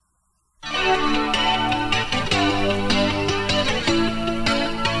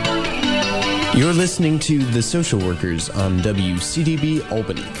You're listening to The Social Workers on WCDB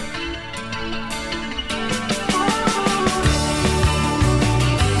Albany.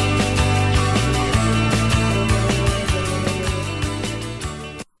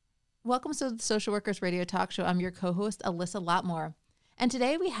 Welcome to the Social Workers Radio Talk Show. I'm your co-host, Alyssa Lotmore. And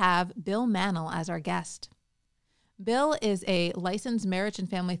today we have Bill Mannle as our guest. Bill is a licensed marriage and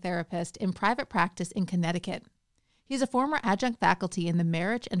family therapist in private practice in Connecticut. He's a former adjunct faculty in the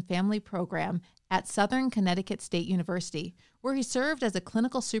marriage and family program at Southern Connecticut State University, where he served as a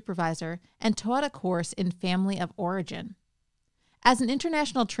clinical supervisor and taught a course in family of origin. As an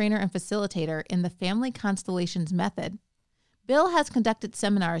international trainer and facilitator in the Family Constellations Method, Bill has conducted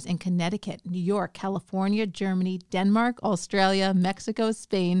seminars in Connecticut, New York, California, Germany, Denmark, Australia, Mexico,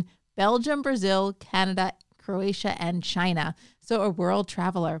 Spain, Belgium, Brazil, Canada, Croatia, and China. So a world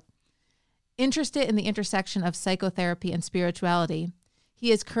traveler. Interested in the intersection of psychotherapy and spirituality,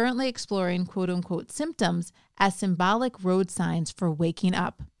 he is currently exploring quote-unquote symptoms as symbolic road signs for waking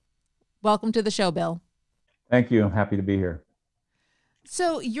up. Welcome to the show, Bill. Thank you. I'm happy to be here.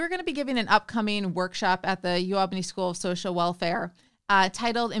 So you're going to be giving an upcoming workshop at the UAlbany School of Social Welfare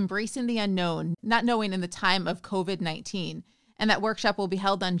titled Embracing the Unknown, Not Knowing in the Time of COVID-19. And that workshop will be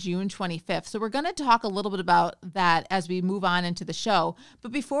held on June 25th. So we're going to talk a little bit about that as we move on into the show.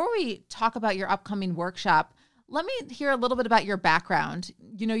 But before we talk about your upcoming workshop, let me hear a little bit about your background.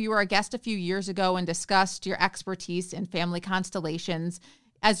 You know, you were a guest a few years ago and discussed your expertise in family constellations.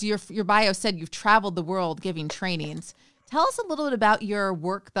 As your bio said, you've traveled the world giving trainings. Tell us a little bit about your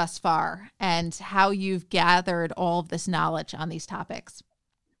work thus far and how you've gathered all of this knowledge on these topics.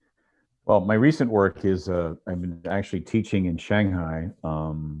 Well, my recent work is I've been actually teaching in Shanghai,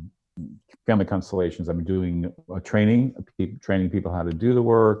 family constellations. I've been doing training people how to do the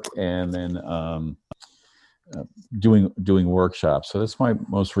work, and then doing workshops. So that's my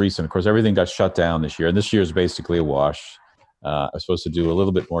most recent. Of course, everything got shut down this year, and this year is basically a wash. I was supposed to do a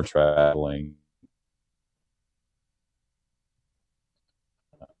little bit more traveling.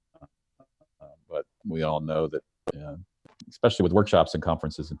 But we all know that, especially with workshops and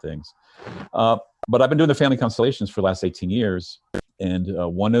conferences and things. But I've been doing the family constellations for the last 18 years. And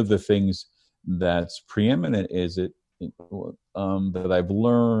one of the things that's preeminent is that I've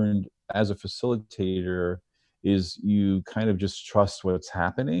learned as a facilitator is you kind of just trust what's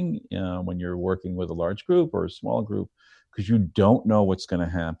happening when you're working with a large group or a small group, because you don't know what's going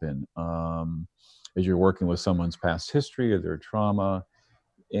to happen as you're working with someone's past history or their trauma.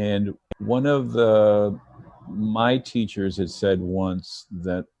 And one of my teachers had said once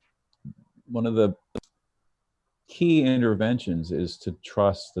that one of the key interventions is to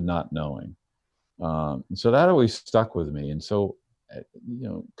trust the not knowing. So that always stuck with me. And so,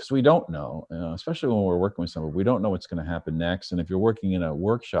 because we don't know, especially when we're working with someone, we don't know what's going to happen next. And if you're working in a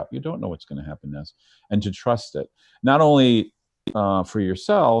workshop, you don't know what's going to happen next. And to trust it, not only for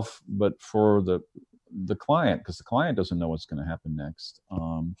yourself, but for the client, because the client doesn't know what's going to happen next.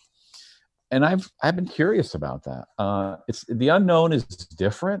 And I've been curious about that. It's the unknown is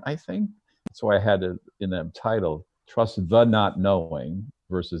different, I think. That's why I had to, in the title, trust the not knowing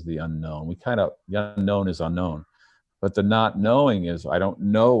versus the unknown. The unknown is unknown, but the not knowing is I don't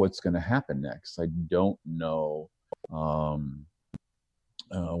know what's going to happen next. I don't know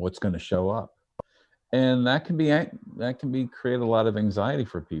what's going to show up, and that can create a lot of anxiety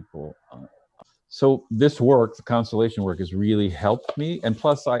for people. So this work, the constellation work, has really helped me. And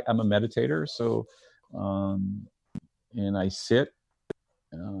plus, I'm a meditator, so and I sit.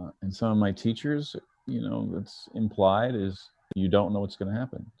 And some of my teachers, that's implied is you don't know what's going to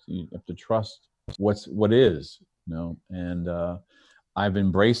happen. So you have to trust what is, And I've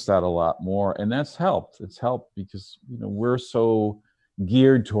embraced that a lot more, and that's helped. It's helped because we're so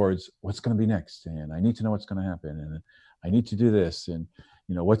geared towards what's going to be next, and I need to know what's going to happen, and I need to do this, and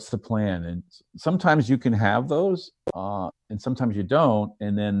what's the plan? And sometimes you can have those, and sometimes you don't.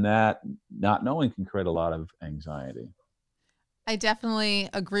 And then that not knowing can create a lot of anxiety. I definitely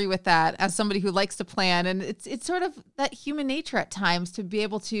agree with that as somebody who likes to plan. And it's sort of that human nature at times to be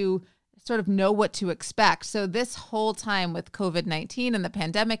able to sort of know what to expect. So this whole time with COVID-19 and the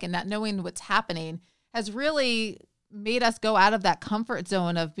pandemic and not knowing what's happening has really made us go out of that comfort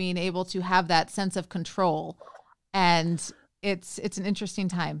zone of being able to have that sense of control. And it's an interesting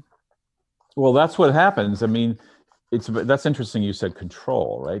time. Well, that's what happens. I mean, that's interesting. You said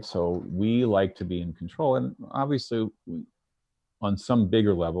control, right? So we like to be in control, and obviously, on some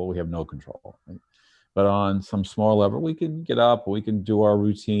bigger level, we have no control. Right? But on some small level, we can get up, we can do our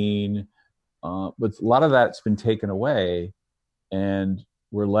routine. But a lot of that's been taken away, and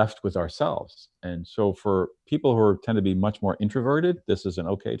we're left with ourselves. And so for people who tend to be much more introverted, this is an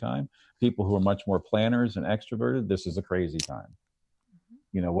okay time. People who are much more planners and extroverted, this is a crazy time.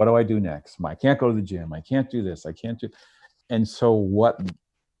 You know, what do I do next? I can't go to the gym. I can't do this. I can't do. And so what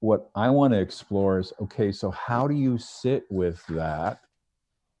I want to explore is, okay, so how do you sit with that?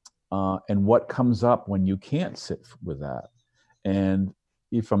 And what comes up when you can't sit with that? And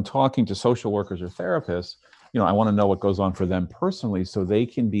if I'm talking to social workers or therapists, you know, I want to know what goes on for them personally so they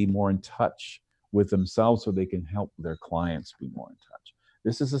can be more in touch with themselves, so they can help their clients be more in touch.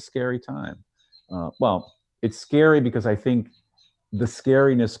 This is a scary time. Well, it's scary because I think the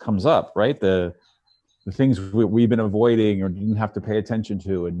scariness comes up, right? The things we've been avoiding or didn't have to pay attention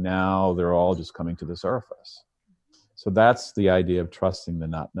to, and now they're all just coming to the surface. So that's the idea of trusting the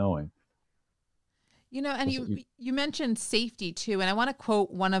not knowing. You know, and you mentioned safety too, and I want to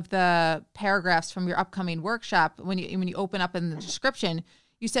quote one of the paragraphs from your upcoming workshop. When you open up in the description,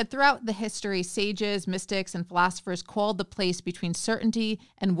 you said, throughout the history, sages, mystics, and philosophers called the place between certainty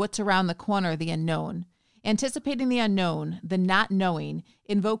and what's around the corner the unknown. Anticipating the unknown, the not knowing,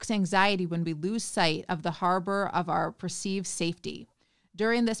 invokes anxiety when we lose sight of the harbor of our perceived safety.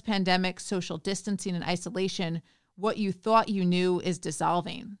 During this pandemic, social distancing and isolation, what you thought you knew is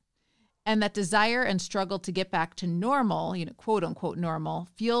dissolving. And that desire and struggle to get back to normal, you know, quote unquote normal,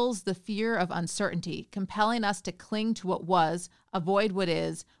 fuels the fear of uncertainty, compelling us to cling to what was, avoid what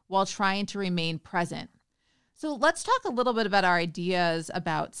is, while trying to remain present. So let's talk a little bit about our ideas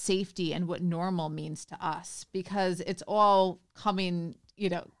about safety and what normal means to us, because it's all coming, you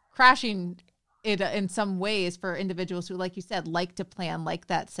know, crashing in some ways for individuals who, like you said, like to plan, like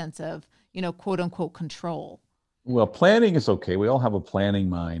that sense of, you know, quote unquote control. Well, planning is okay. We all have a planning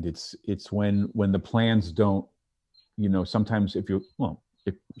mind. It's when the plans don't, you know, sometimes if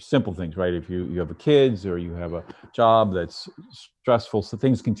simple things, right? If you have a kids or you have a job that's stressful, so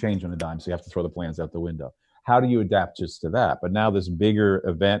things can change on a dime. So you have to throw the plans out the window. How do you adapt just to that? But now this bigger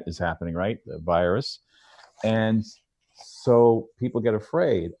event is happening, right? The virus. And so people get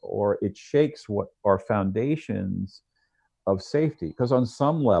afraid, or it shakes what our foundations of safety. Because on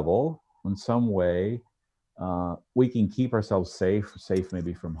some level, in some way, we can keep ourselves safe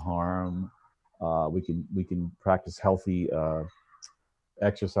maybe from harm. We can practice healthy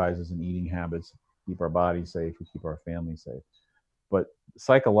exercises and eating habits, keep our body safe, we keep our family safe. But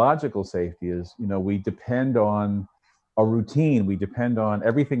psychological safety is, you know, we depend on a routine. We depend on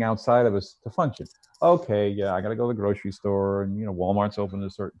everything outside of us to function. Okay, yeah, I got to go to the grocery store, and, you know, Walmart's open at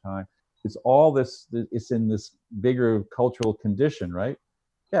a certain time. It's all this, it's in this bigger cultural condition, right?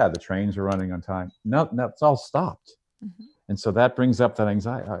 Yeah, the trains are running on time. No, it's all stopped. Mm-hmm. And so that brings up that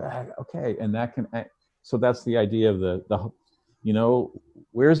anxiety. Okay, and that can, so that's the idea of the you know,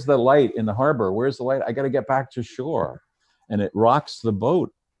 where's the light in the harbor? Where's the light? I got to get back to shore. And it rocks the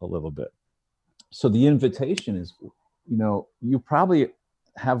boat a little bit. So the invitation is, you know, you probably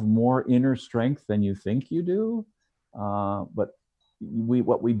have more inner strength than you think you do. But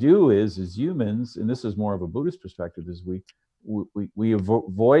what we do is, as humans, and this is more of a Buddhist perspective, is we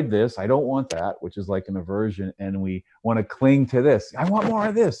avoid this. I don't want that, which is like an aversion, and we want to cling to this. I want more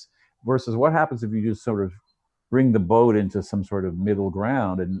of this. Versus what happens if you just sort of bring the boat into some sort of middle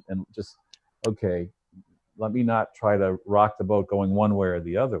ground and just, okay, let me not try to rock the boat going one way or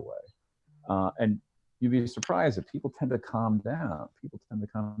the other way. And you'd be surprised that people tend to calm down.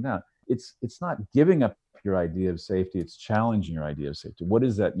 It's not giving up your idea of safety. It's challenging your idea of safety. What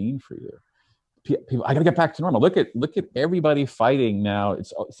does that mean for you? People, I got to get back to normal. Look at everybody fighting now.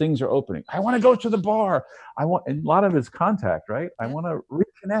 Things are opening. I want to go to the bar. And a lot of it's contact, right? I want to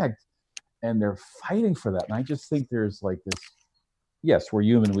reconnect. And they're fighting for that. And I just think there's like this, yes, we're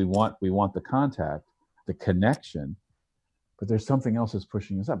human. We want the contact, the connection, but there's something else that's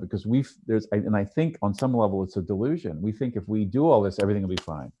pushing us up, because and I think on some level it's a delusion. We think if we do all this, everything will be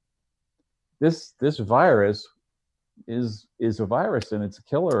fine. This virus is a virus, and it's a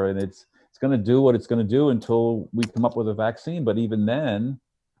killer, and it's going to do what it's going to do until we come up with a vaccine. But even then,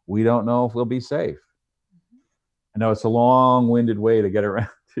 we don't know if we'll be safe. I know it's a long-winded way to get around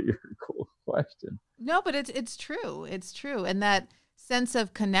to your cool question. No, but it's true. It's true. And that sense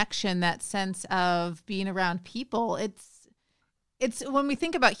of connection, that sense of being around people, it's when we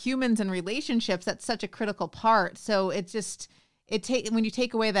think about humans and relationships, that's such a critical part. So when you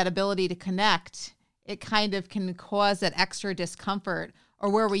take away that ability to connect, it kind of can cause that extra discomfort, or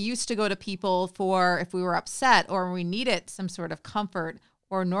where we used to go to people for if we were upset or we needed some sort of comfort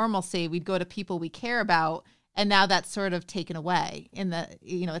or normalcy, we'd go to people we care about. And now that's sort of taken away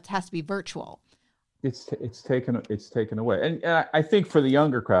it has to be virtual. It's taken away. And I think for the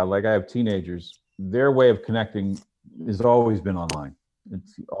younger crowd, like I have teenagers, their way of connecting has always been online.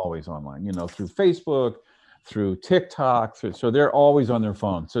 It's always online, through Facebook, through TikTok. So they're always on their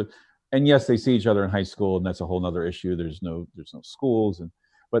phone. So, and yes, they see each other in high school, and that's a whole nother issue. There's no schools,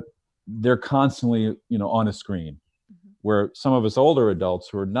 but they're constantly, on a screen. Where some of us older adults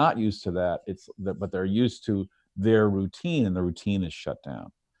who are not used to that, but they're used to their routine, and the routine is shut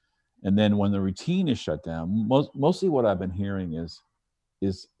down. And then when the routine is shut down, mostly what I've been hearing is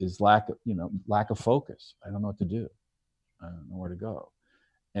lack of focus. I don't know what to do. I don't know where to go.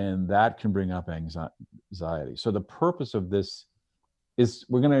 And that can bring up anxiety. So the purpose of this is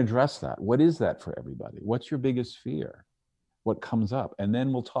we're going to address that. What is that for everybody? What's your biggest fear? What comes up? And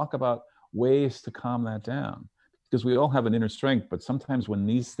then we'll talk about ways to calm that down. Because we all have an inner strength, but sometimes when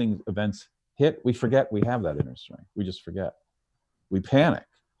these events hit, we forget we have that inner strength. We just forget. We panic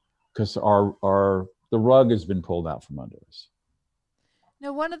because the rug has been pulled out from under us.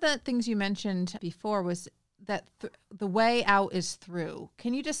 Now, one of the things you mentioned before was that the way out is through.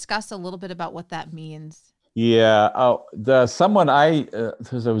 Can you discuss a little bit about what that means? Yeah. Because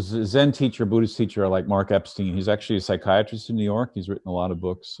I was a Zen teacher, Buddhist teacher, like Mark Epstein. He's actually a psychiatrist in New York. He's written a lot of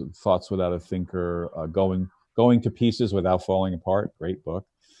books, Thoughts Without a Thinker, Going to Pieces Without Falling Apart, great book.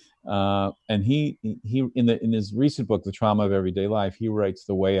 And he in his recent book, The Trauma of Everyday Life, he writes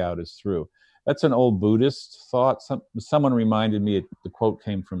the way out is through. That's an old Buddhist thought. Someone reminded me, the quote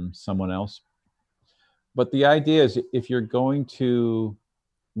came from someone else. But the idea is, if you're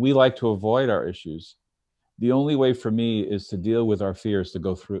we like to avoid our issues. The only way for me is to deal with our fears,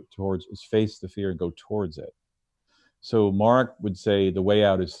 is face the fear and go towards it. So Mark would say the way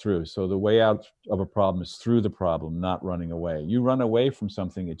out is through. So the way out of a problem is through the problem, not running away. You run away from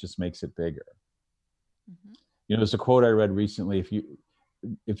something, it just makes it bigger. Mm-hmm. There's a quote I read recently: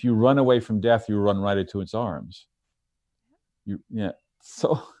 if you run away from death, you run right into its arms.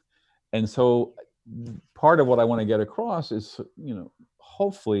 So part of what I want to get across is,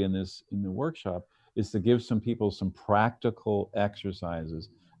 hopefully in the workshop, is to give some people some practical exercises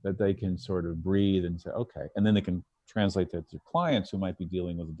that they can sort of breathe and say, okay, and then they can translate that to clients who might be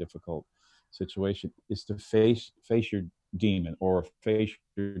dealing with a difficult situation, is to face your demon or face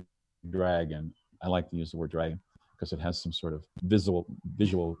your dragon. I like to use the word dragon because it has some sort of visual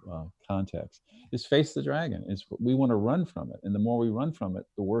context. Is face the dragon. We want to run from it, and the more we run from it,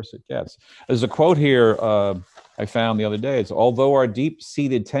 the worse it gets. There's a quote here I found the other day. It's, although our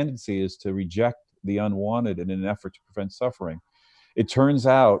deep-seated tendency is to reject the unwanted in an effort to prevent suffering, it turns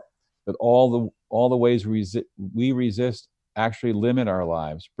out that all the ways we resist actually limit our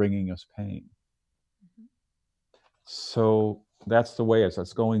lives, bringing us pain. Mm-hmm. So that's the way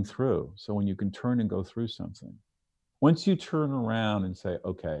that's going through. So when you can turn and go through something, once you turn around and say,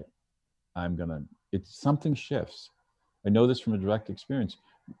 okay, something shifts. I know this from a direct experience.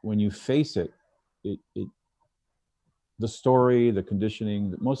 When you face it, the story, the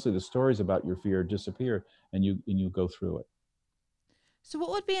conditioning, mostly the stories about your fear disappear, and you go through it. So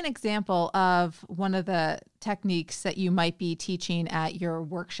what would be an example of one of the techniques that you might be teaching at your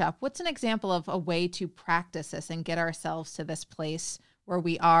workshop? What's an example of a way to practice this and get ourselves to this place where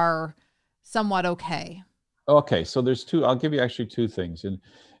we are somewhat okay? Okay, so I'll give you actually two things. And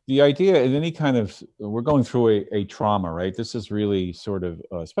the idea in any kind of, we're going through a trauma, right? This is really sort of,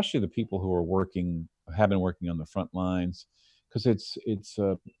 especially the people who have been working on the front lines, because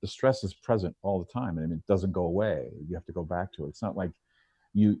the stress is present all the time, and it doesn't go away. You have to go back to it. It's not like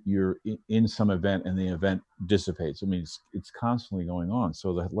you're in some event and the event dissipates. I mean, it's constantly going on.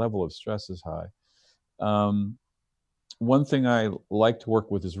 So the level of stress is high. One thing I like to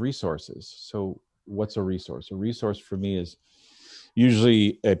work with is resources. So what's a resource? A resource for me is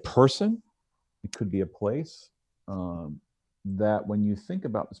usually a person. It could be a place. That when you think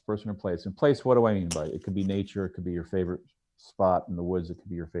about this person or place, and place, what do I mean by it? It could be nature. It could be your favorite spot in the woods. It could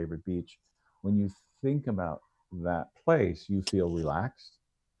be your favorite beach. When you think about that place, you feel relaxed.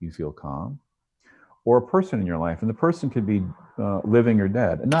 You feel calm. Or a person in your life, and the person could be living or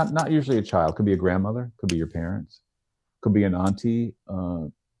dead, and not usually a child. Could be a grandmother. Could be your parents. Could be an auntie.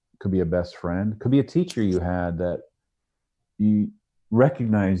 Could be a best friend. Could be a teacher you had that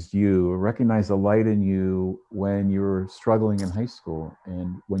recognized the light in you when you were struggling in high school.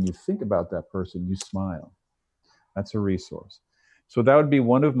 And when you think about that person, you smile. That's a resource. So that would be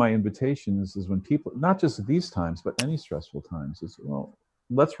one of my invitations, is when people, not just at these times, but any stressful times, is, well,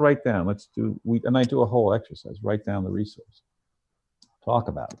 let's write down, and I do a whole exercise, write down the resource, talk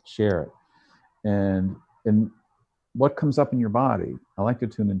about it, share it. And what comes up in your body? I like to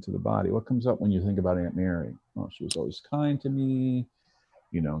tune into the body. What comes up when you think about Aunt Mary? Oh, she was always kind to me.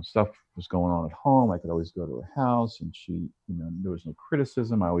 Stuff was going on at home. I could always go to her house, and she, there was no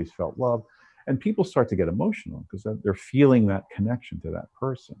criticism. I always felt love. And people start to get emotional because they're feeling that connection to that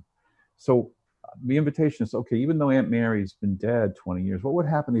person. So the invitation is, okay, even though Aunt Mary's been dead 20 years, what would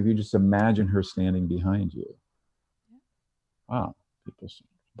happen if you just imagine her standing behind you? Wow, people's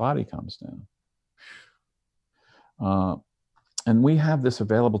body comes down. And we have this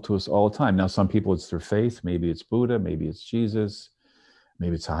available to us all the time. Now, some people, it's their faith. Maybe it's Buddha, maybe it's Jesus,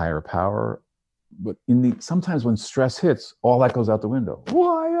 maybe it's a higher power. But sometimes when stress hits, all that goes out the window.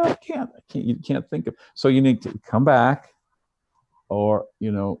 Why? You can't think of. So you need to come back, or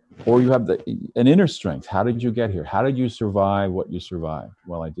you have an inner strength. How did you get here? How did you survive what you survived?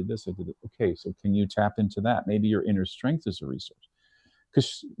 Well, I did this, I did it. Okay, so can you tap into that? Maybe your inner strength is a resource.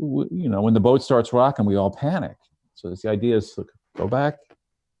 Because, when the boat starts rocking, we all panic. So the idea is to go back,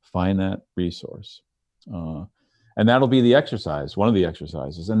 find that resource. And that'll be the exercise, one of the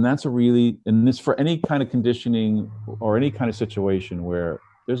exercises. And that's and this for any kind of conditioning or any kind of situation where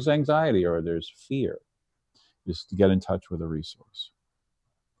there's anxiety or there's fear, just to get in touch with a resource.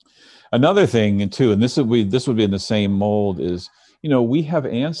 Another thing, too, and this would be in the same mold, is, we have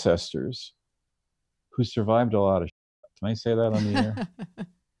ancestors who survived a lot of shit. Can I say that on the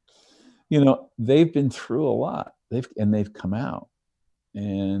air? They've been through a lot. They've come out.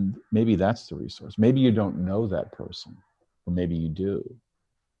 And maybe that's the resource. Maybe you don't know that person, or maybe you do.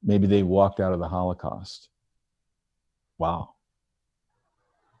 Maybe they walked out of the Holocaust. Wow.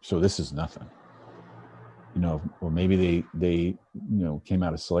 So this is nothing. Or maybe they came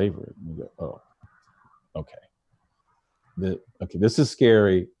out of slavery. And you go, oh, okay. This is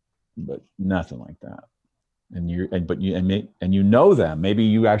scary, but nothing like that. And you know them. Maybe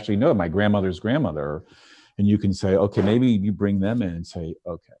you actually know my grandmother's grandmother. And you can say, okay, maybe you bring them in and say,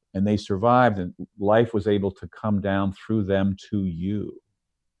 okay. And they survived, and life was able to come down through them to you.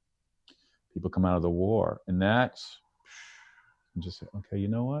 People come out of the war, and that's, just say, okay, you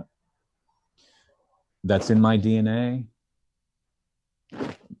know what? That's in my DNA.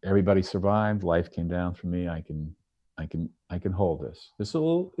 Everybody survived. Life came down for me. I can hold this. It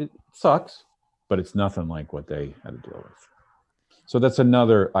sucks, but it's nothing like what they had to deal with. So that's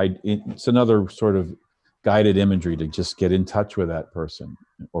it's another sort of guided imagery to just get in touch with that person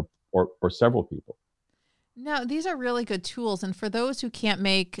or several people. Now, these are really good tools. And for those who can't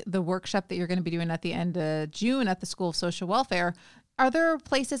make the workshop that you're going to be doing at the end of June at the School of Social Welfare, are there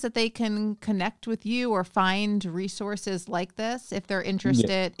places that they can connect with you or find resources like this if they're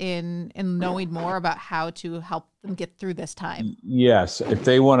interested in knowing more about how to help them get through this time? Yes. If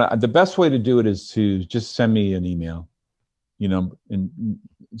they want to, the best way to do it is to just send me an email. And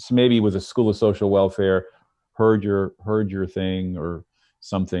maybe with a School of Social Welfare, heard your thing or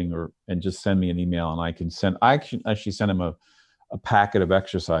something, and just send me an email, and I can actually send them a packet of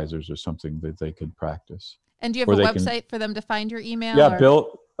exercises or something that they could practice. And do you have a website for them to find your email? Yeah,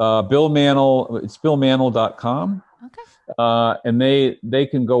 Bill Mannle. It's billmannle.com. Okay. And they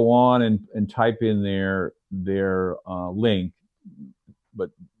can go on and type in their link, but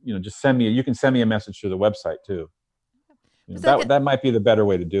just you can send me a message through the website too. That might be the better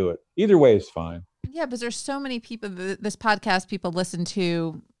way to do it. Either way is fine. Yeah, because there's so many people, this podcast people listen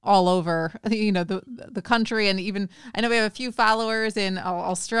to all over, the country. And even, I know we have a few followers in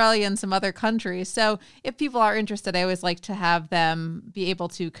Australia and some other countries. So if people are interested, I always like to have them be able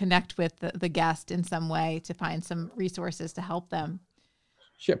to connect with the guest in some way to find some resources to help them.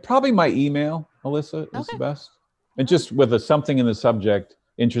 Sure. Probably my email, Alyssa, is the best. And just with something in the subject,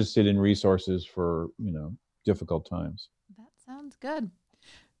 interested in resources for, difficult times. Sounds good.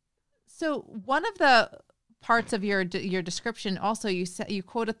 So one of the parts of your description also, you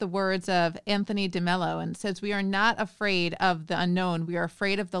quoted the words of Anthony de Mello, and says, "We are not afraid of the unknown. We are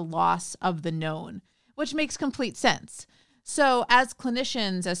afraid of the loss of the known," which makes complete sense. So as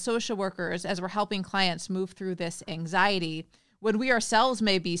clinicians, as social workers, as we're helping clients move through this anxiety, when we ourselves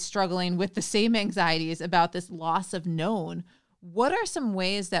may be struggling with the same anxieties about this loss of known, what are some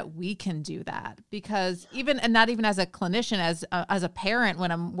ways that we can do that? Because not even as a clinician, as a parent,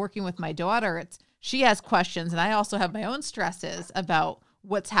 when I'm working with my daughter, she has questions, and I also have my own stresses about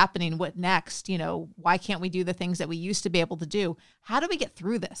what's happening, what next, why can't we do the things that we used to be able to do? How do we get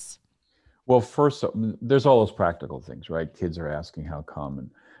through this? Well, first, there's all those practical things, right? Kids are asking how come, and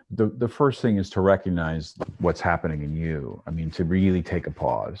the first thing is to recognize what's happening in you. I mean, to really take a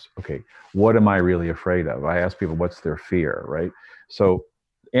pause. Okay, what am I really afraid of? I ask people, what's their fear, right? So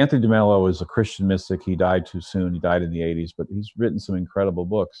Anthony de Mello is a Christian mystic. He died too soon. He died in the 80s, but he's written some incredible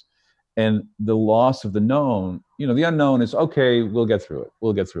books. And the loss of the known, the unknown is, okay, we'll get through it.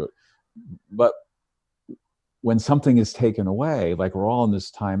 But when something is taken away, like we're all in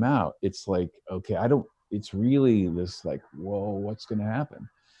this timeout, it's like, okay, it's really this like, whoa, what's going to happen?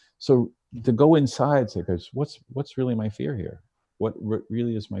 So to go inside, say, "Guys, what's really my fear here? What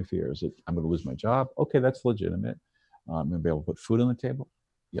really is my fear? Is it I'm going to lose my job? Okay, that's legitimate. I'm going to be able to put food on the table.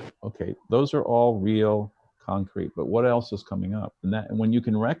 Yeah, okay, those are all real, concrete. But what else is coming up? And when you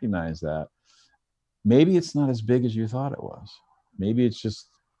can recognize that, maybe it's not as big as you thought it was. Maybe it's just,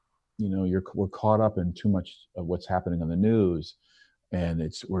 we're caught up in too much of what's happening on the news,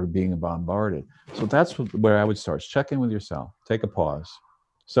 and we're being bombarded. So that's where I would start. Check in with yourself. Take a pause.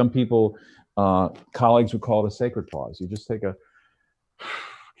 Some people, colleagues would call it a sacred pause. You just take okay,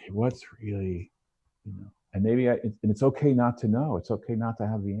 what's really, and maybe and it's okay not to know. It's okay not to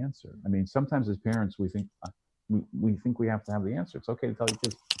have the answer. I mean, sometimes as parents, we think we have to have the answer. It's okay to tell your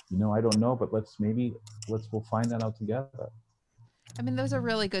kids, I don't know, but we'll find that out together. I mean, those are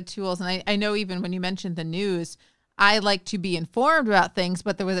really good tools. And I know even when you mentioned the news, I like to be informed about things,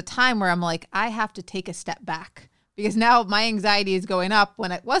 but there was a time where I'm like, I have to take a step back because now my anxiety is going up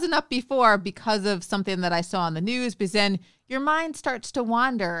when it wasn't up before because of something that I saw on the news. Because then your mind starts to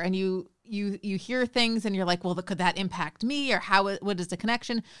wander and you hear things and you're like, well, could that impact me, or what is the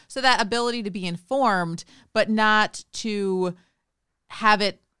connection? So that ability to be informed, but not to have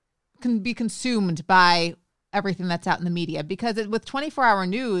it be consumed by everything that's out in the media, because with 24-hour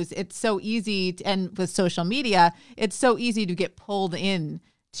news, it's so easy and with social media, it's so easy to get pulled in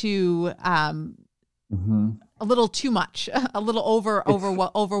to a little too much, a little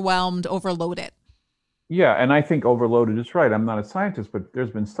overwhelmed, overloaded. Yeah, and I think overloaded is right. I'm not a scientist, but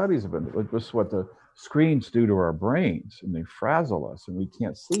there's been studies of it. This is what the screens do to our brains, and they frazzle us, and we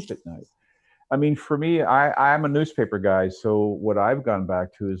can't sleep at night. I mean, for me, I'm a newspaper guy, so what I've gone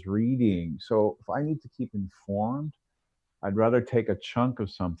back to is reading. So if I need to keep informed, I'd rather take a chunk of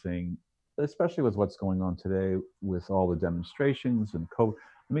something, especially with what's going on today with all the demonstrations and COVID.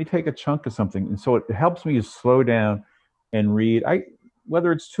 Let me take a chunk of something. And so it helps me to slow down and read.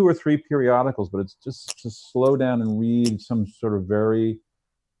 Whether it's 2 or 3 periodicals, but it's just to slow down and read some sort of very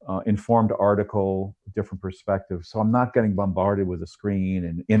informed article, different perspective. So I'm not getting bombarded with a screen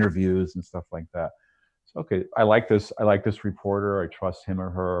and interviews and stuff like that. So, okay, I like this reporter. I trust him or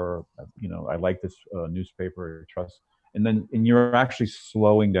her. I like this newspaper. I trust. And you're actually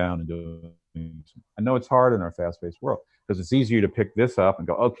slowing down and doing. I know it's hard in our fast-paced world because it's easier to pick this up and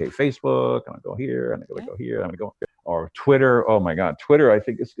go, okay, Facebook, I'm gonna go here, and I'm gonna go here, I'm gonna go, or Twitter. Oh my God, Twitter! I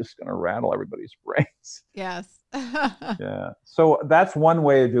think it's just gonna rattle everybody's brains. Yes. Yeah. So that's one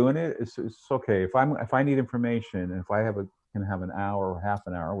way of doing it. It's okay if I need information, and if I can have an hour or half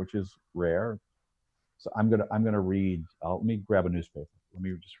an hour, which is rare. So I'm gonna read. Let me grab a newspaper. Let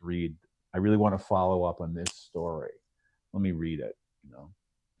me just read. I really want to follow up on this story. Let me read it.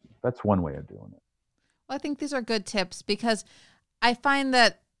 That's one way of doing it. Well, I think these are good tips because I find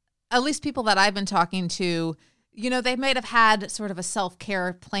that at least people that I've been talking to, they might have had sort of a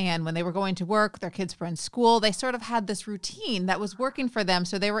self-care plan when they were going to work, their kids were in school. They sort of had this routine that was working for them.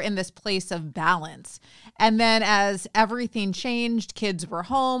 So they were in this place of balance. And then as everything changed, kids were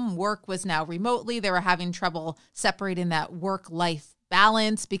home, work was now remotely. They were having trouble separating that work-life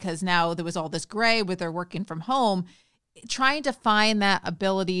balance because now there was all this gray with their working from home. Trying to find that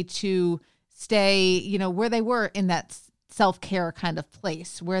ability to stay, where they were in that self-care kind of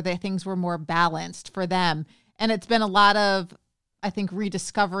place where things were more balanced for them. And it's been a lot of, I think,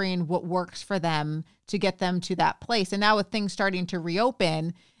 rediscovering what works for them to get them to that place. And now with things starting to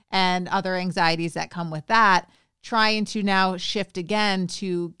reopen and other anxieties that come with that, trying to now shift again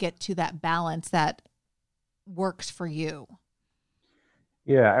to get to that balance that works for you.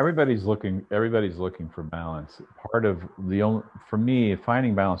 Yeah, everybody's looking for balance. Part of for me,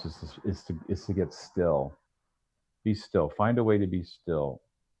 finding balance is to get still. Be still. Find a way to be still.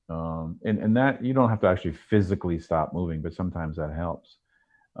 And that you don't have to actually physically stop moving, but sometimes that helps.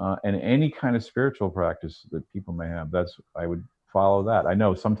 And any kind of spiritual practice that people may have, I would follow that. I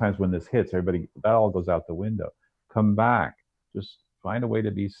know sometimes when this hits, that all goes out the window. Come back. Just find a way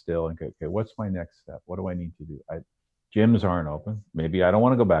to be still and go, okay, what's my next step? What do I need to do? Gyms aren't open. Maybe I don't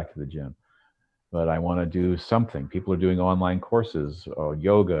want to go back to the gym, but I want to do something. People are doing online courses or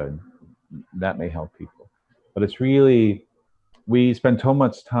yoga, and that may help people. But it's really, we spend so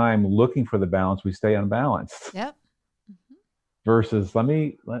much time looking for the balance, we stay unbalanced. Yep. Mm-hmm. Versus, let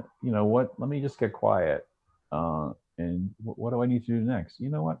me just get quiet. And what do I need to do next? You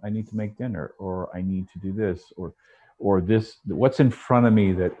know what? I need to make dinner, or I need to do this, or this. What's in front of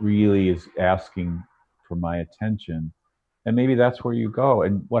me that really is asking for my attention? And maybe that's where you go.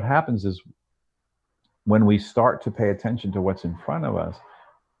 And what happens is when we start to pay attention to what's in front of us,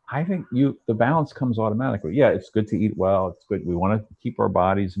 I think the balance comes automatically. Yeah, it's good to eat well. It's good. We want to keep our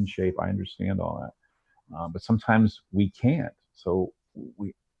bodies in shape. I understand all that. But sometimes we can't. So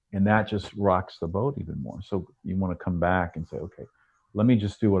And that just rocks the boat even more. So you want to come back and say, okay, let me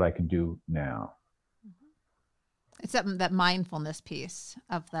just do what I can do now. It's that mindfulness piece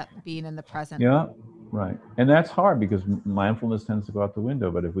of that being in the present. Yeah, right. And that's hard because mindfulness tends to go out the window.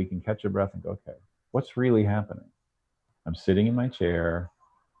 But if we can catch a breath and go, okay, what's really happening? I'm sitting in my chair.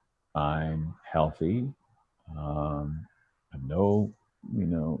 I'm healthy. I have no,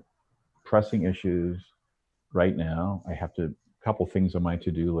 pressing issues right now. I have a couple things on my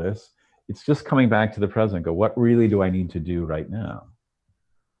to-do list. It's just coming back to the present. Go, what really do I need to do right now?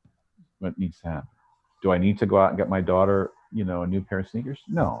 What needs to happen? Do I need to go out and get my daughter, a new pair of sneakers?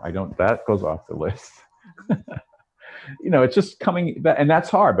 No, I don't. That goes off the list. It's just coming back, and that's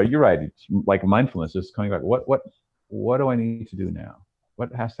hard. But you're right. It's like mindfulness, just coming back. What do I need to do now?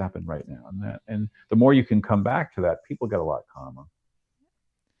 What has to happen right now? And the more you can come back to that, people get a lot calmer.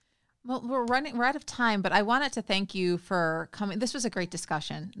 Well, we're out of time, but I wanted to thank you for coming. This was a great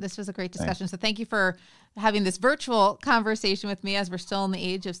discussion. Thanks. So thank you for having this virtual conversation with me as we're still in the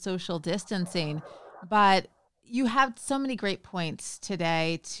age of social distancing. But you have so many great points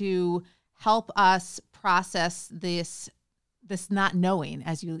today to help us process this not knowing,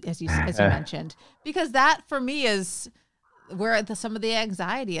 as you mentioned, because that for me is where some of the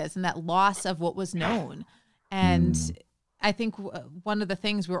anxiety is, and that loss of what was known. And I think one of the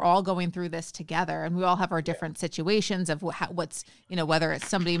things, we're all going through this together, and we all have our different situations of what's, whether it's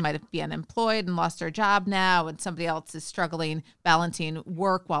somebody might be unemployed and lost their job now, and somebody else is struggling balancing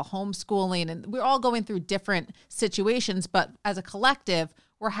work while homeschooling. And we're all going through different situations, but as a collective,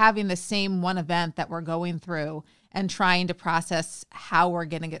 we're having the same one event that we're going through and trying to process how we're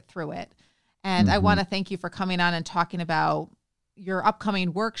going to get through it. And I want to thank you for coming on and talking about your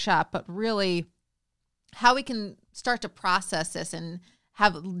upcoming workshop, but really how we can start to process this and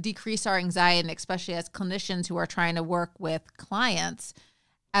decrease our anxiety, and especially as clinicians who are trying to work with clients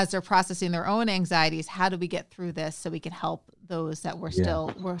as they're processing their own anxieties. How do we get through this so we can help those that we're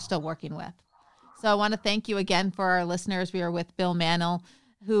still working with? So I want to thank you again for our listeners. We are with Bill Mannle,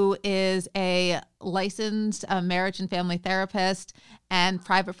 who is a licensed marriage and family therapist and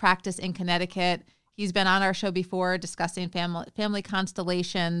private practice in Connecticut. He's been on our show before discussing family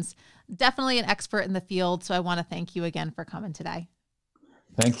constellations. Definitely an expert in the field. So I want to thank you again for coming today.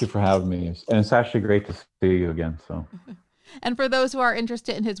 Thank you for having me. And it's actually great to see you again. So, and for those who are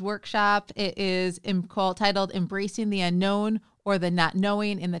interested in his workshop, it is titled Embracing the Unknown, or the Not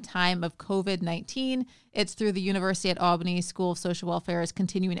Knowing in the Time of COVID-19. It's through the University at Albany School of Social Welfare's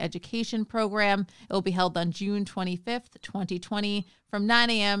Continuing Education Program. It will be held on June 25th, 2020 from 9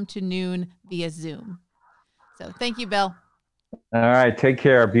 a.m. to noon via Zoom. So thank you, Bill. All right. Take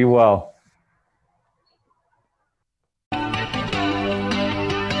care. Be well.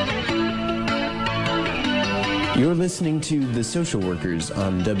 You're listening to The Social Workers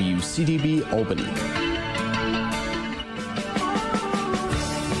on WCDB Albany.